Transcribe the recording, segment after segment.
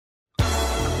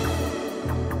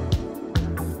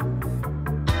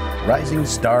Rising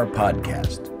Star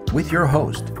Podcast with your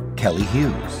host, Kelly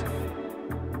Hughes.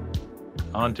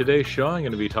 On today's show, I'm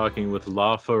going to be talking with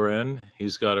Laforren.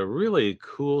 He's got a really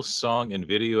cool song and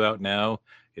video out now.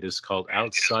 It is called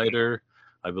Outsyder.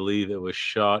 I believe it was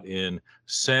shot in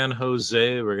San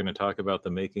Jose. We're going to talk about the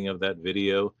making of that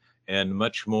video and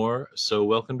much more. So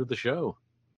welcome to the show.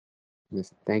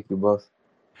 Yes, thank you both.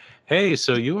 Hey,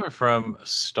 so you are from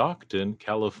Stockton,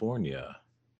 California.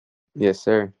 Yes,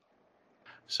 sir.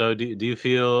 So do you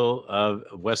feel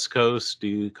West Coast?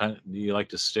 Do you like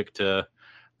to stick to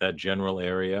that general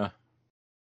area?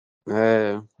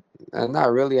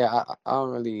 Not really. I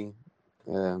don't really.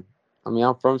 I mean,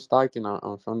 I'm from Stockton.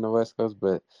 I'm from the West Coast,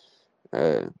 but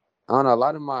I don't know. A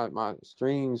lot of my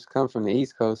streams come from the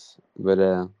East Coast, but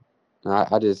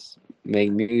I just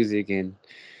make music and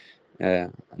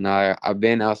I've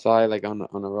been outside like on the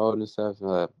road and stuff.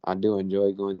 I do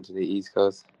enjoy going to the East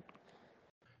Coast.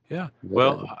 Yeah.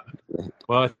 But,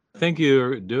 Well, I think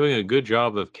you're doing a good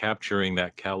job of capturing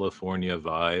that California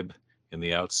vibe in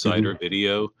the Outsider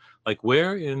video. Like,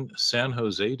 where in San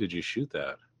Jose did you shoot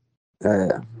that?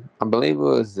 I believe it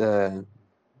was I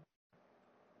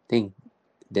think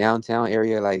downtown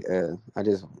area. Like I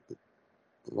just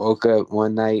woke up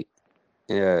one night,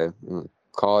 uh,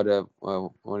 called up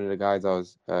one of the guys I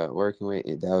was working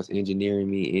with that was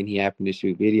engineering me, and he happened to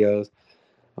shoot videos.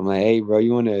 I'm like, hey, bro,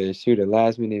 you want to shoot a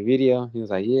last minute video? He was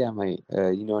like, yeah. I'm like,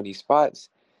 you know any spots?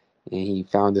 And he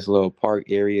found this little park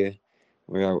area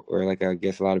where like I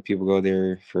guess a lot of people go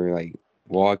there for like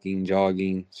walking,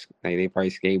 jogging, like they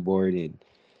probably skateboard, and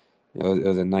it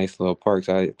was a nice little park.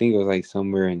 So I think it was like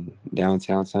somewhere in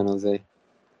downtown San Jose.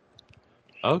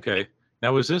 Okay.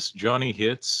 Now, was this Johnny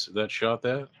Hits that shot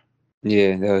that?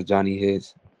 Yeah, that was Johnny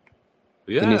Hits.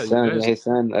 And Yeah, you guys. his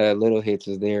son, Little Hits,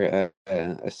 was there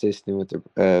assisting with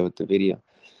the video.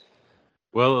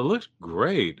 Well, it looked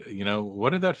great. What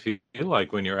did that feel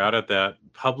like when you're out at that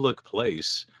public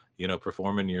place,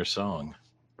 performing your song?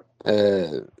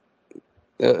 Uh,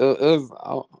 it was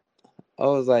I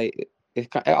was like,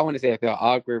 I want to say it felt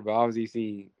awkward, but obviously you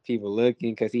see people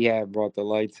looking because he had brought the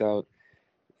lights out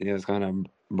and it was kind of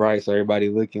bright, so everybody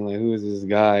looking like, who is this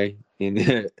guy?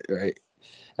 And right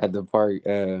at the park,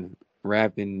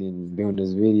 rapping and doing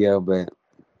this video, but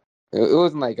it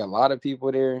wasn't like a lot of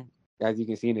people there. As you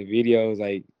can see in the video, it was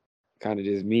like kind of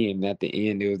just me, and at the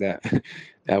end, it was that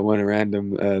that one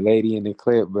random lady in the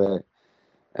clip, but.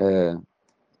 Uh,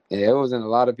 Yeah, it wasn't a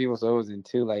lot of people, so it wasn't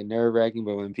too like nerve wracking.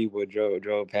 But when people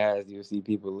drove past, you would see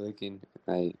people looking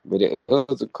like. But it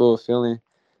was a cool feeling.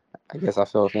 I guess I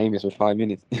felt famous for 5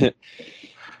 minutes.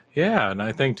 Yeah, and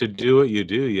I think to do what you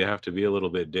do, you have to be a little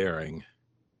bit daring.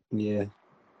 Yeah.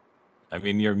 I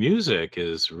mean, your music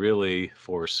is really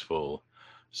forceful.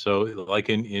 So, like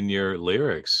in your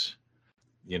lyrics,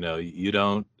 you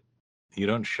don't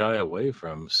shy away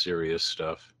from serious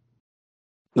stuff.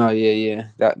 No, yeah.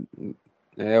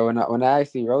 When I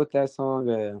actually wrote that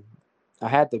song, I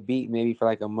had the beat maybe for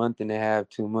like a month and a half,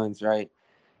 2 months, right?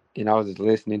 And I was just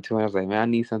listening to it. I was like, man, I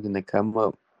need something to come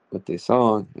up with this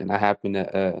song. And I happened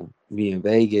to be in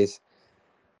Vegas.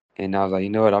 And I was like, you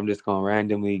know what? I'm just gonna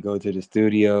randomly go to the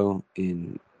studio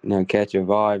and catch a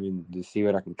vibe and just see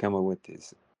what I can come up with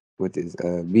this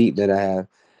beat that I have,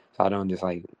 so I don't just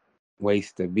like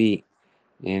waste the beat.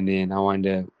 And then I wound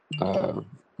up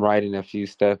writing a few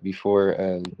stuff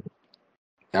before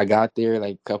I got there,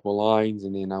 like a couple lines,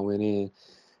 and then I went in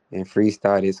and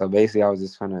freestyled it. So basically, I was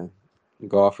just trying to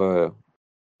go off of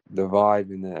the vibe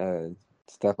and the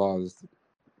stuff I was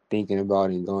thinking about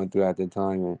and going through at the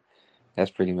time, and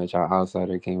that's pretty much how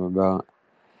Outsider came about.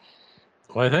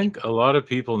 Well, I think a lot of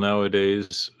people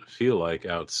nowadays feel like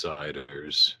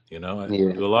outsiders. Yeah.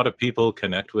 Do a lot of people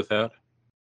connect with that?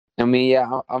 I mean,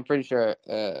 yeah, I'm pretty sure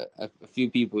a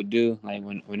few people do. Like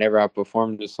whenever I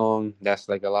perform the song, that's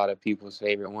like a lot of people's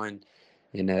favorite one.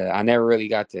 And I never really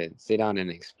got to sit down and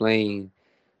explain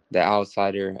the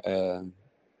outsider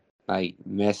like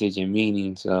message and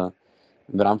meaning. So,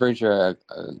 but I'm pretty sure,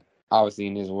 obviously,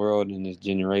 in this world, in this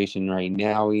generation right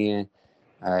now we in,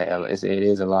 it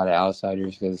is a lot of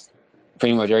outsiders because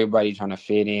pretty much everybody trying to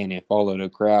fit in and follow the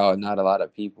crowd. Not a lot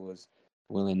of people is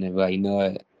willing to be like, you know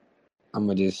what, I'm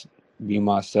gonna just be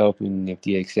myself, and if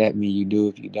you accept me, you do.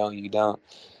 If you don't, you don't.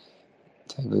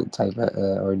 Type of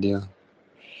ordeal.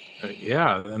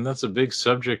 Yeah, and that's a big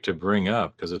subject to bring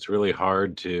up because it's really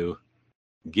hard to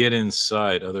get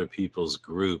inside other people's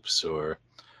groups or,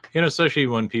 especially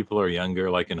when people are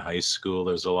younger, like in high school,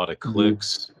 there's a lot of Hmm.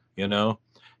 cliques, you know.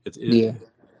 Yeah.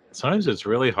 Sometimes it's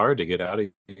really hard to get out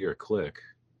of your clique.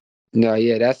 No.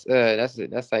 Yeah. That's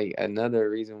like another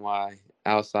reason why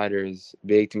Outsider is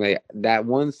big to me. Like, that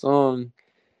one song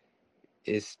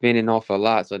is spinning off a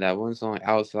lot. So that one song,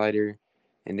 Outsider,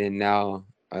 and then now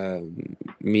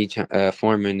me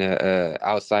forming the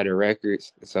Outsider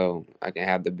Records, so I can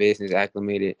have the business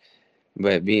acclimated.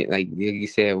 But being like you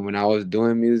said, when I was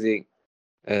doing music,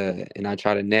 and I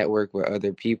try to network with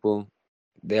other people,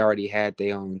 they already had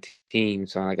their own team.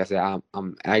 So like I said,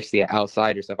 I'm actually an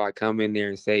outsider. So if I come in there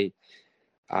and say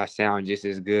I sound just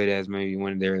as good as maybe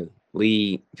one of their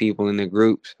lead people in the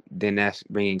groups, then that's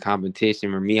bringing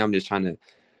competition. For me, I'm just trying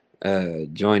to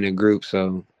join a group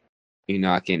so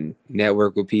I can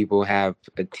network with people, have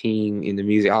a team in the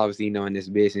music. Obviously, in this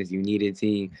business, you need a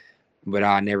team, but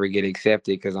I never get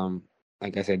accepted because I'm,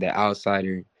 like I said, the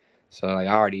outsider. So like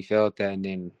I already felt that, and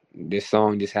then this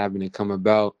song just happened to come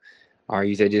about. Or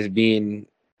you said just being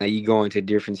like you go into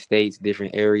different states,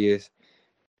 different areas.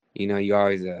 You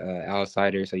always a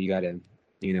outsider, so you gotta,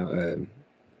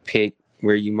 pick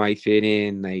where you might fit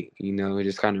in. Like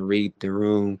just kind of read the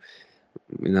room.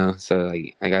 So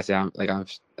like I said,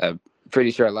 I'm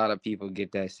pretty sure a lot of people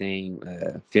get that same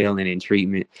feeling and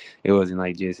treatment. It wasn't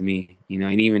like just me,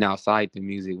 and even outside the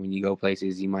music, when you go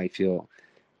places, you might feel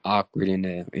awkward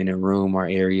in a room or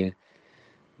area.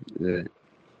 The,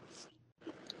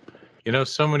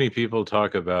 So many people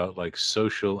talk about like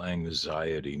social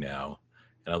anxiety now,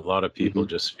 and a lot of people mhm.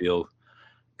 just feel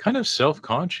kind of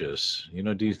self-conscious.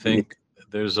 Do you think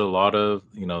there's a lot of,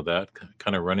 that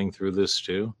kind of running through this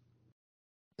too?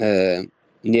 Uh,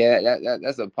 yeah,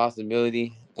 that's a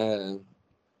possibility.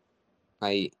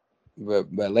 Like,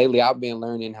 but lately I've been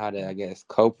learning how to, I guess,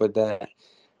 cope with that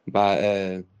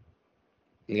by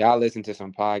I listen to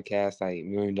some podcasts like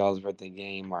 $1,000,000 Worth of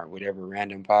Game or whatever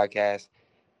random podcast,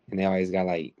 and they always got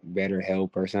like Better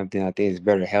Help or something. I think it's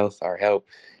Better Health or Help,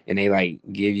 and they like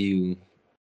give you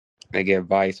like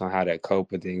advice on how to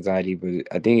cope with anxiety. But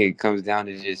I think it comes down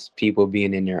to just people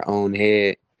being in their own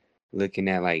head, looking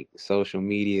at like social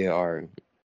media or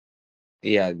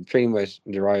yeah, pretty much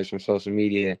derives from social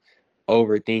media,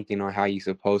 overthinking on how you're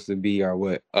supposed to be or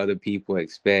what other people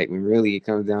expect. When really it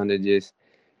comes down to just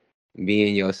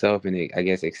being yourself and I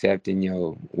guess accepting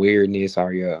your weirdness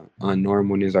or your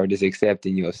unnormalness or just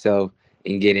accepting yourself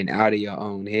and getting out of your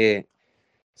own head.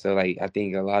 So like I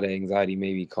think a lot of anxiety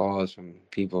maybe caused from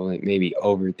people like maybe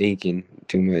overthinking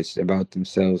too much about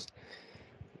themselves.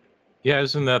 Yeah,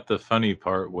 isn't that the funny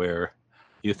part where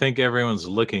you think everyone's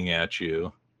looking at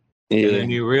you and then Yeah,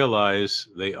 you realize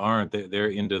they aren't. They're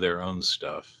into their own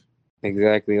stuff.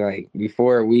 exactly. Like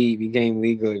before weed became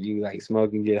legal, if you like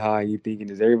smoke and get high, you thinking,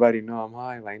 does everybody know I'm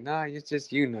high? Like, nah, it's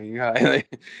just you know you high.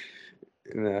 Like,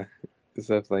 nah,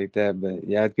 stuff like that. But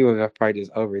yeah, people are probably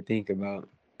just overthink about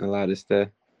a lot of stuff.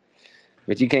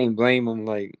 But you can't blame them.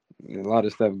 Like a lot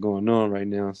of stuff going on right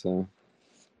now. So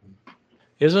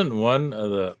Isn't one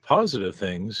of the positive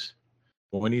things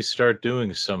when you start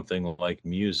doing something like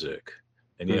music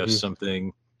and you have hmm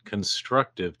something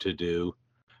constructive to do,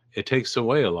 it takes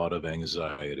away a lot of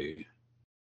anxiety.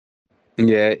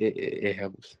 yeah, it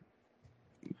helps.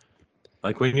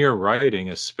 Like when you're writing,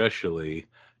 especially,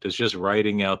 does just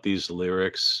writing out these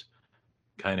lyrics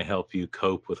kind of help you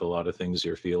cope with a lot of things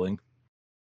you're feeling?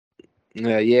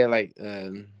 Yeah, like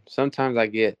sometimes I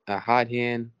get a hot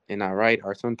hand and I write,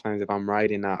 or sometimes if I'm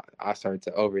writing, I start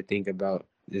to overthink about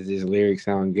does this lyric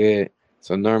sound good.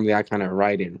 So normally I kind of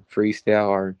write it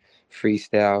freestyle,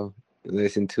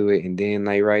 listen to it, and then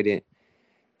like write it.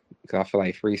 Cause I feel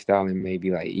like freestyling may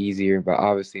be like easier, but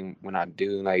obviously when I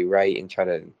do like write and try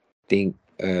to think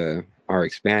or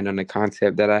expand on the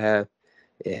concept that I have,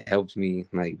 it helps me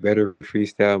like better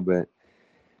freestyle. But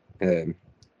um,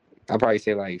 I probably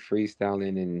say like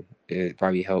freestyling and it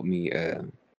probably helped me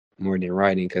more than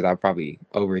writing because I probably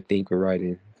overthink with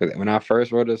writing. Because when I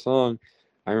first wrote a song,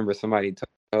 I remember somebody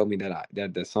told me that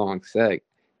the song sucked,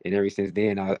 and ever since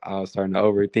then I was starting to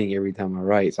overthink every time I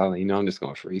write. So I was like, I'm just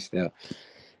gonna freestyle.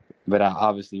 But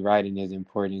obviously writing is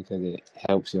important because it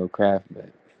helps your craft. But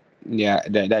yeah,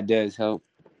 that does help.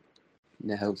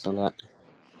 That helps a lot.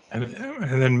 And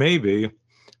then maybe,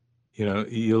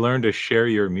 you learn to share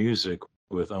your music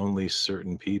with only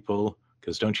certain people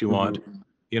because don't you want, hmm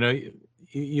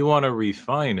you want to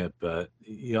refine it, but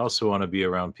you also want to be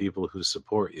around people who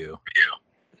support you.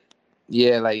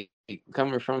 Yeah, like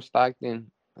coming from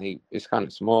Stockton, like it's kind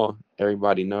of small.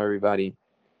 Everybody know everybody.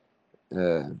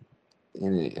 Uh,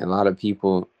 and a lot of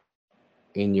people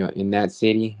in that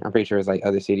city. I'm pretty sure it's like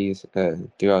other cities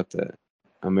throughout the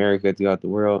America, throughout the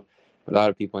world. A lot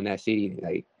of people in that city,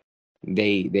 like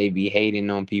they be hating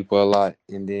on people a lot,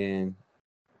 and then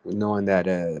knowing that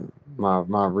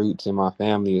my roots and my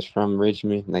family is from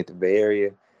Richmond, like the Bay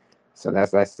Area, so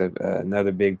that's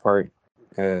another big part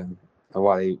uh, of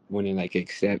why they wouldn't like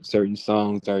accept certain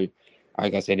songs or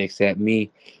like I said, accept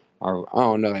me, or I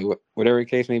don't know, like whatever the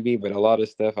case may be. But a lot of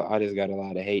stuff, I just got a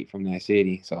lot of hate from that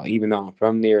city. So even though I'm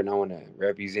from there and I want to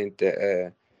represent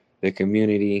the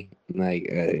community,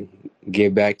 like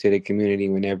give back to the community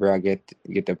whenever I get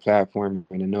the platform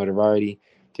and the notoriety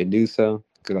to do so,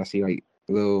 because I see like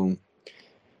little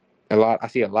a lot. I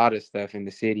see a lot of stuff in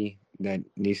the city that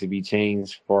needs to be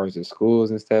changed as far as the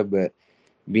schools and stuff. But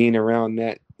being around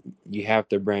that, you have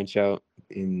to branch out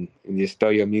and just throw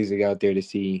your music out there to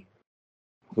see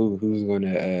who's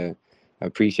gonna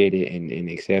appreciate it and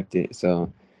accept it.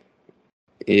 So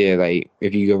yeah, like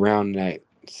if you go around that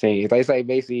saying it's like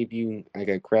basically if you like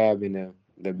a crab in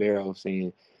the barrel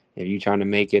saying if you trying to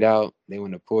make it out, they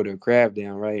want to pull the crab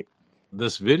down, right?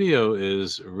 This video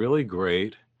is really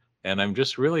great, and I'm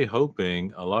just really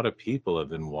hoping a lot of people have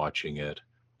been watching it.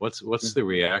 What's the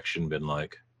reaction been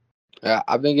like?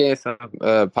 I've been getting some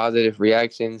positive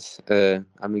reactions. I've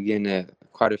been getting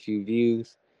quite a few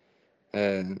views.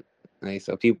 Uh, like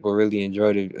so, people really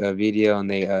enjoyed the video and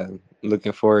they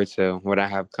looking forward to what I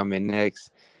have coming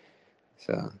next.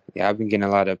 So yeah, I've been getting a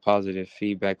lot of positive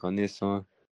feedback on this song.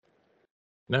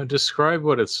 Now describe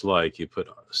what it's like. You put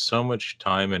so much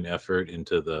time and effort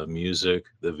into the music,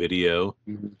 the video.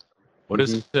 Hmm. What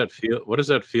does that feel? What does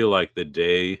that feel like the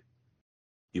day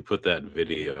you put that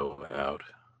video out?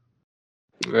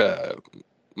 Uh,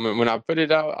 when I put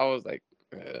it out, I was like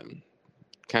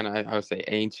kind of I would say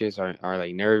anxious or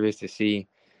like nervous to see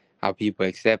how people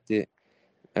accept it.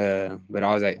 But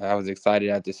I was excited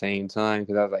at the same time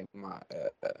because I was like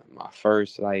my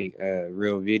first like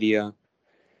real video,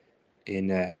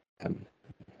 and I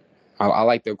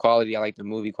like the quality. I like the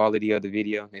movie quality of the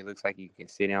video. It looks like you can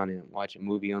sit down and watch a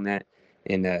movie on that,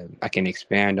 and I can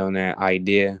expand on that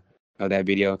idea of that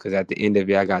video because at the end of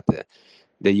it, I got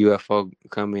the UFO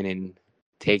coming and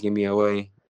taking me away.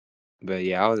 But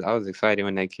yeah, I was excited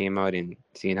when that came out and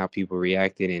seeing how people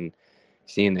reacted and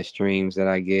seeing the streams that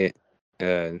I get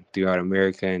throughout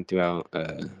America and throughout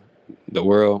the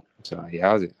world. So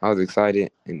yeah, I was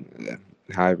excited and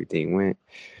how everything went.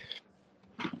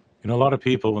 A lot of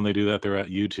people when they do that, they're at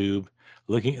YouTube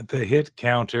looking at the hit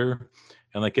counter,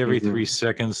 and like every Hmm. 3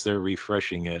 seconds, they're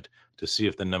refreshing it to see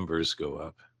if the numbers go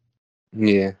up.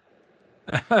 Yeah,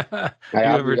 Do I, you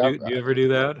I'll ever be do? I'll, Do you ever do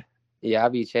that? yeah, I'll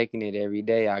be checking it every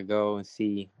day. I go and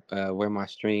see where my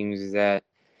streams is at,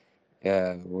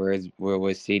 where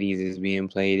what cities is being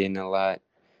played in a lot.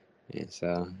 And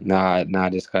so now I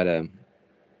just gotta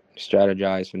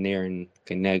strategize from there and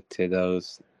connect to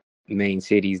those main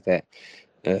cities that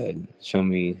show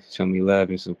me love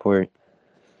and support.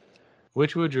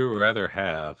 Which would you rather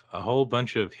have? A whole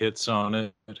bunch of hits on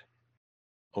it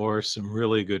or some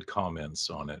really good comments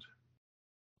on it?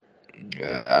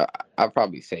 I'll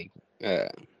probably say uh,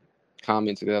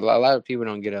 comments. A lot of people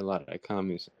don't get a lot of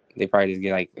comments. They probably just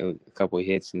get like a couple of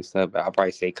hits and stuff. But I'll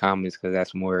probably say comments because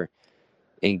that's more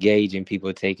engaging.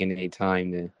 People taking their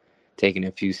time to taking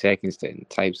a few seconds to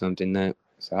type something up.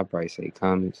 So I'll probably say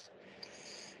comments.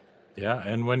 Yeah,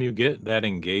 and when you get that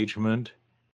engagement,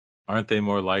 aren't they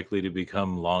more likely to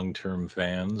become long-term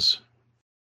fans?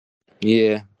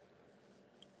 Yeah,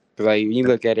 'cause like you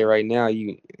look at it right now,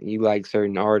 you like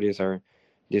certain artists or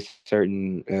just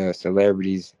certain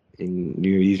celebrities, and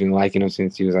you've been liking them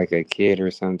since you was like a kid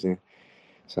or something.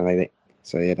 So like,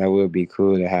 so yeah, that would be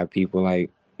cool to have people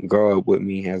like grow up with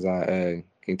me as I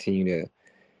continue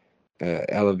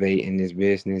to elevate in this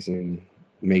business and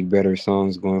make better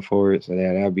songs going forward. So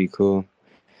that'd be cool.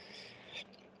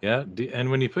 Yeah, and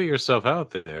when you put yourself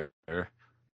out there,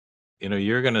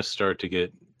 you're going to start to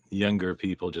get younger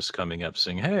people just coming up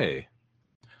saying, "Hey,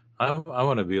 I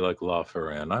want to be like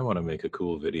Laforren. I want to make a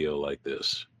cool video like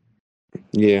this."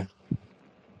 Yeah,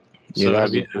 yeah, So that'd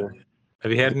have be you cool.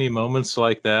 have you had any moments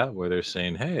like that where they're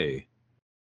saying, "Hey,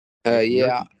 you're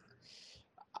Yeah,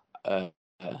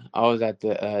 I was at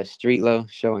the Street Low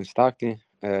show in Stockton.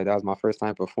 That was my first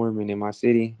time performing in my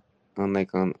city on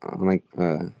on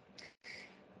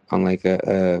like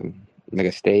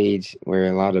a stage where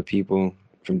a lot of people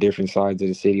from different sides of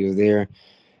the city was there.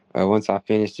 Once I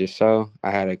finished the show,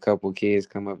 I had a couple kids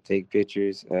come up take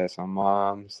pictures. Some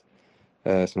moms,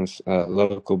 some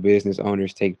local business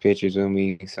owners take pictures with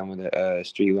me. Some of the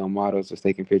street level models was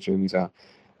taking pictures with me. So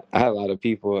I had a lot of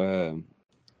people.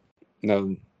 You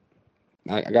know,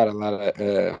 I got a lot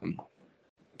of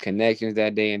connections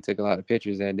that day and took a lot of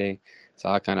pictures that day. So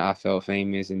I felt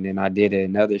famous. And then I did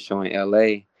another show in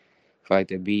LA for like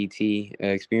the BT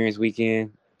Experience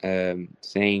Weekend.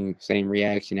 Same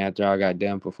reaction after I got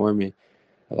done performing.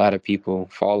 A lot of people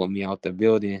followed me out the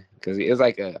building because it was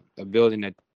like a building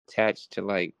attached to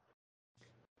like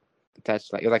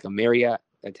it was like a Marriott.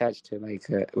 attached to like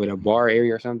with a bar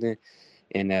area or something,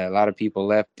 and a lot of people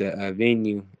left the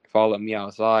venue, followed me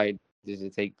outside just to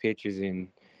take pictures and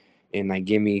like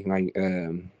give me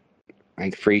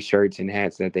like free shirts and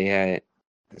hats that they had.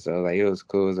 So like it was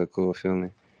cool. It was a cool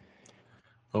feeling.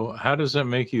 Well, how does that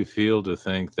make you feel to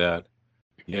think that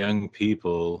young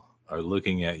people are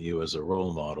looking at you as a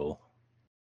role model?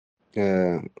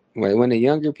 When the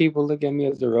younger people look at me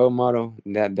as a role model,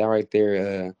 that right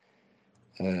there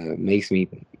makes me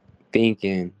think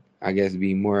and I guess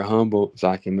be more humble, so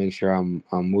I can make sure I'm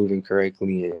moving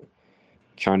correctly and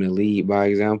trying to lead by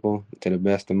example to the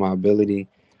best of my ability.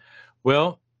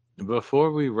 Well,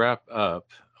 before we wrap up,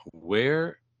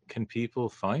 where can people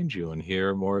find you and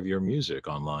hear more of your music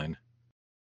online?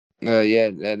 Yeah,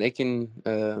 they can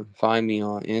find me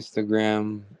on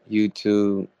Instagram,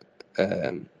 YouTube,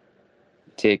 um,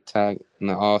 TikTok,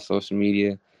 and all social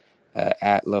media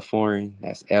at Laforren.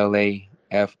 That's LAFORREN.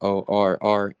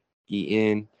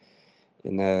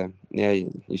 And yeah,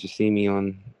 you should see me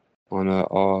on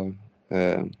all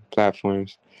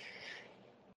platforms.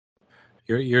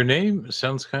 Your name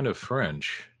sounds kind of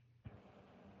French.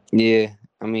 Yeah,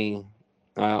 I mean,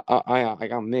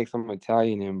 I'm mixed. I'm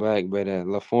Italian and black, but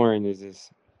LaForren is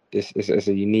just it's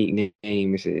a unique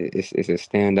name. It's a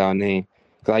standout name.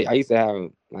 Cause I used to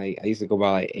have like I used to go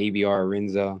by like ABR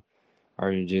Renzo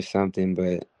or just something,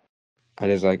 but I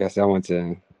just like I said I want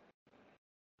to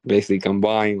basically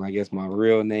combine I guess my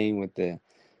real name with the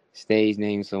stage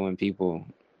name, so when people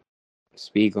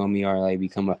speak on me or like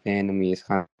become a fan of me, it's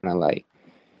kind of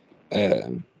uh,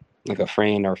 like a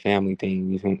friend or family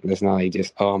thing. It's not like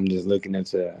just I'm just looking up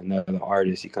to another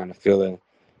artist. You kind of feel a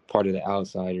part of the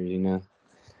outsiders, you know.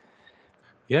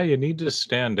 Yeah, you need to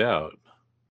stand out.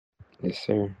 Yes,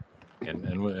 sir.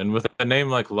 And with a name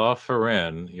like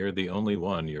Laforren, you're the only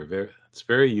one. It's a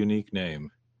very unique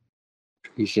name.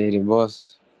 Appreciate it,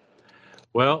 boss.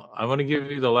 Well, I want to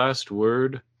give you the last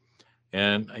word.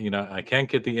 And, I can't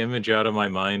get the image out of my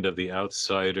mind of the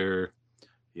outsider.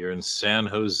 You're in San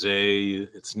Jose.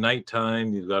 It's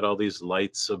nighttime. You've got all these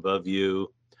lights above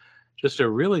you. Just a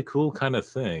really cool kind of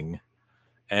thing.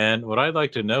 And what I'd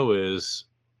like to know is,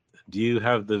 do you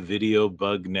have the video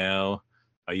bug now?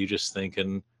 Are you just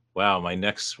thinking, wow, my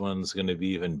next one's going to be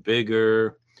even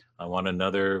bigger? I want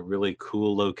another really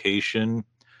cool location.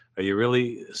 Are you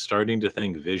really starting to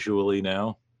think visually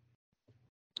now?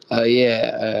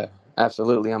 Yeah,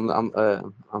 absolutely.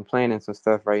 I'm planning some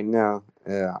stuff right now.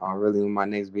 I really want my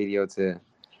next video to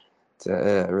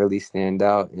really stand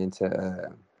out and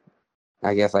to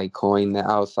I guess like coin the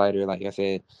outsider. Like I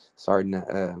said, starting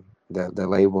the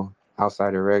label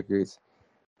Outsider Records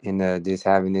and just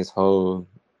having this whole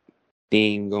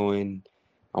theme going.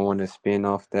 I want to spin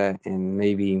off that, and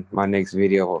maybe my next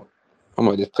video, I'm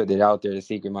gonna just put it out there. The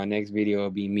secret, my next video will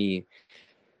be me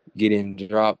getting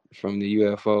dropped from the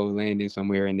UFO, landing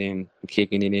somewhere, and then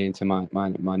kicking it into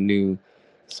my new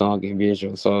song and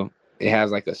visual. So it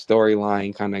has like a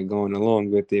storyline kind of going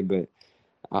along with it, but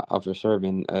I've for sure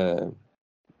been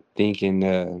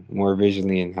thinking more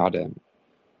visually and how to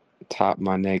top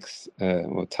my next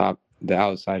top the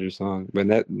Outsider song. But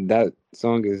that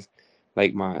song is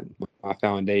like my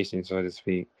foundation, so to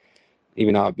speak.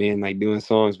 Even though I've been like doing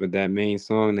songs, but that main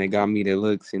song that got me the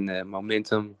looks and the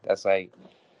momentum, that's like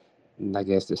I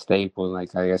guess the staple,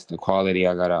 like I guess the quality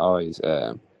I gotta always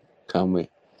come with.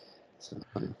 So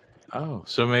Oh,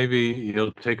 so maybe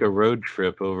you'll take a road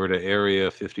trip over to Area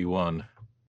 51.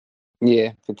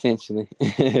 yeah, potentially.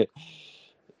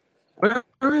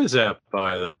 Where is that,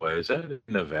 by the way? Is that in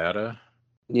Nevada?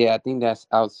 Yeah, I think that's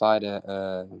outside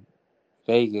of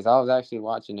Vegas. I was actually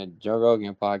watching a Joe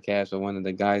Rogan podcast with one of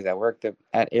the guys that worked up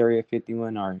at Area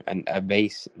 51 or a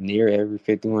base near Area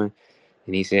 51,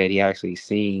 and he said he actually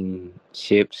seen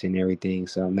ships and everything.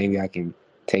 So maybe I can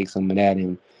take some of that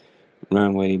and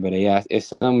run with it. But yeah,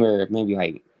 it's somewhere maybe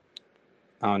like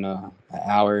I don't know an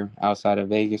hour outside of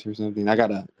Vegas or something. I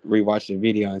gotta rewatch the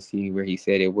video and see where he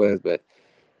said it was, but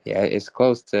yeah, it's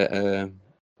close to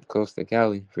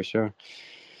Cali for sure.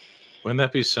 Wouldn't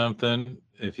that be something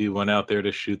if you went out there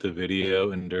to shoot the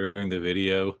video and during the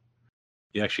video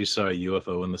you actually saw a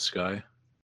UFO in the sky?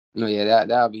 No, yeah,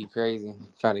 that would be crazy.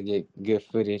 Try to get good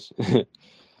footage.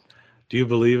 Do you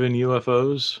believe in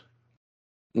UFOs?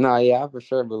 No, yeah, I for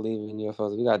sure believe in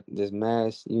UFOs. We got this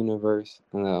mass universe.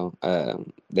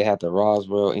 They had the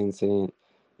Roswell incident.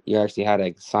 You actually had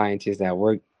a scientist that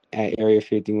worked at Area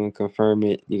 51 confirm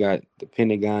it. You got the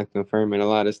Pentagon confirming a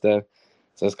lot of stuff.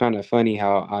 So it's kind of funny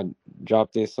how I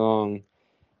dropped this song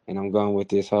and I'm going with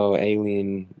this whole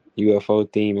alien UFO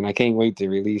theme. And I can't wait to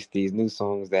release these new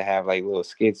songs that have like little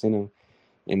skits in them.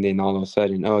 and then all of a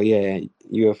sudden, oh yeah,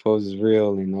 UFOs is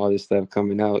real and all this stuff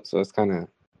coming out. So it's kind of,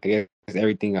 I guess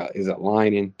everything is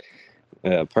aligning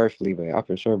perfectly. But I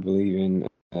for sure believe in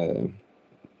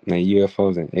like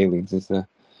UFOs and aliens and stuff.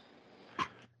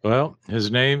 Well,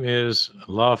 his name is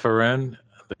Laforren.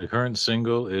 The current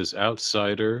single is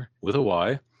Outsider with a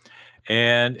Y.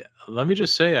 And let me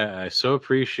just say, I so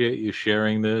appreciate you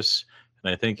sharing this.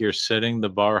 And I think you're setting the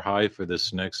bar high for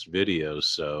this next video.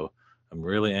 So I'm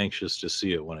really anxious to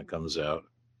see it when it comes out.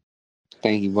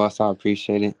 Thank you, boss. I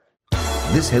appreciate it.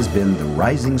 This has been the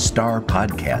Rising Star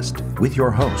Podcast with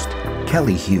your host,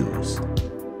 Kelly Hughes.